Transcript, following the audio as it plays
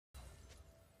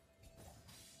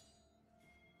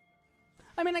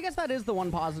I mean, I guess that is the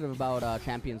one positive about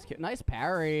Champions Queue. Nice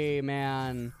parry,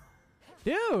 man.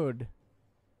 Dude.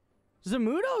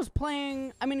 Zamudo's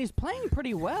playing... I mean, he's playing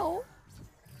pretty well.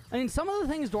 I mean, some of the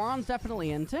things Doran's definitely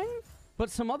inting, but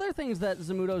some other things that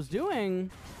Zamudo's doing,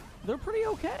 they're pretty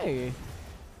okay.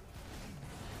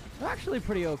 They're actually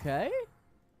pretty okay.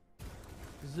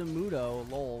 Zamudo,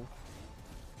 lol.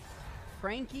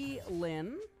 Frankie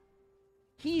Lin.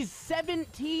 He's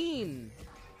 17!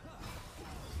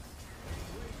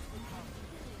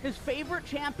 His favorite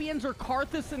champions are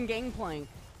Karthus and Gangplank.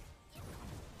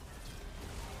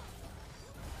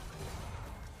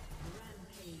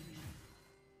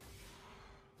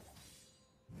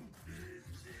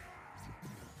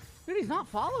 Dude, he's not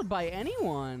followed by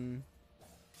anyone.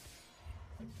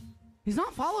 He's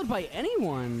not followed by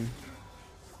anyone.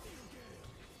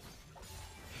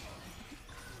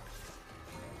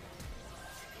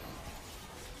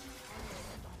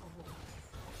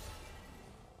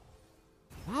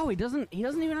 Wow, he doesn't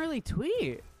even really tweet.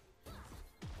 He's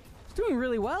doing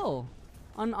really well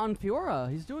on Fiora.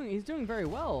 He's doing very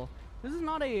well. This is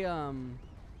not a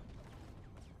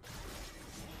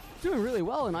he's doing really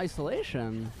well in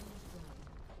isolation.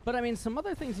 But I mean, some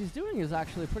other things he's doing is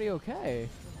actually pretty okay.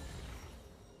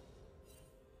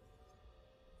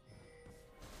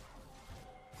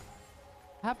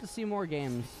 I have to see more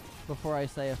games before I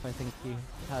say if I think he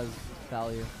has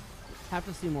value. Have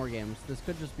to see more games. This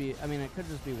could just be, I mean, it could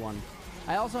just be one.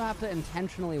 I also have to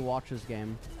intentionally watch his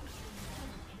game.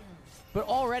 But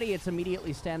already it's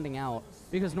immediately standing out.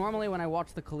 Because normally when I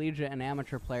watch the collegiate and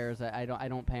amateur players, I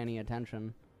don't pay any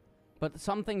attention. But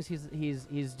some things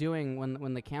he's doing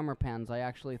when the camera pans, I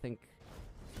actually think...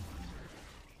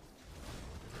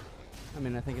 I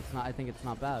mean, I think it's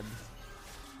not bad.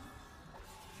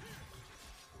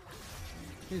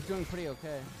 He's doing pretty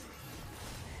okay.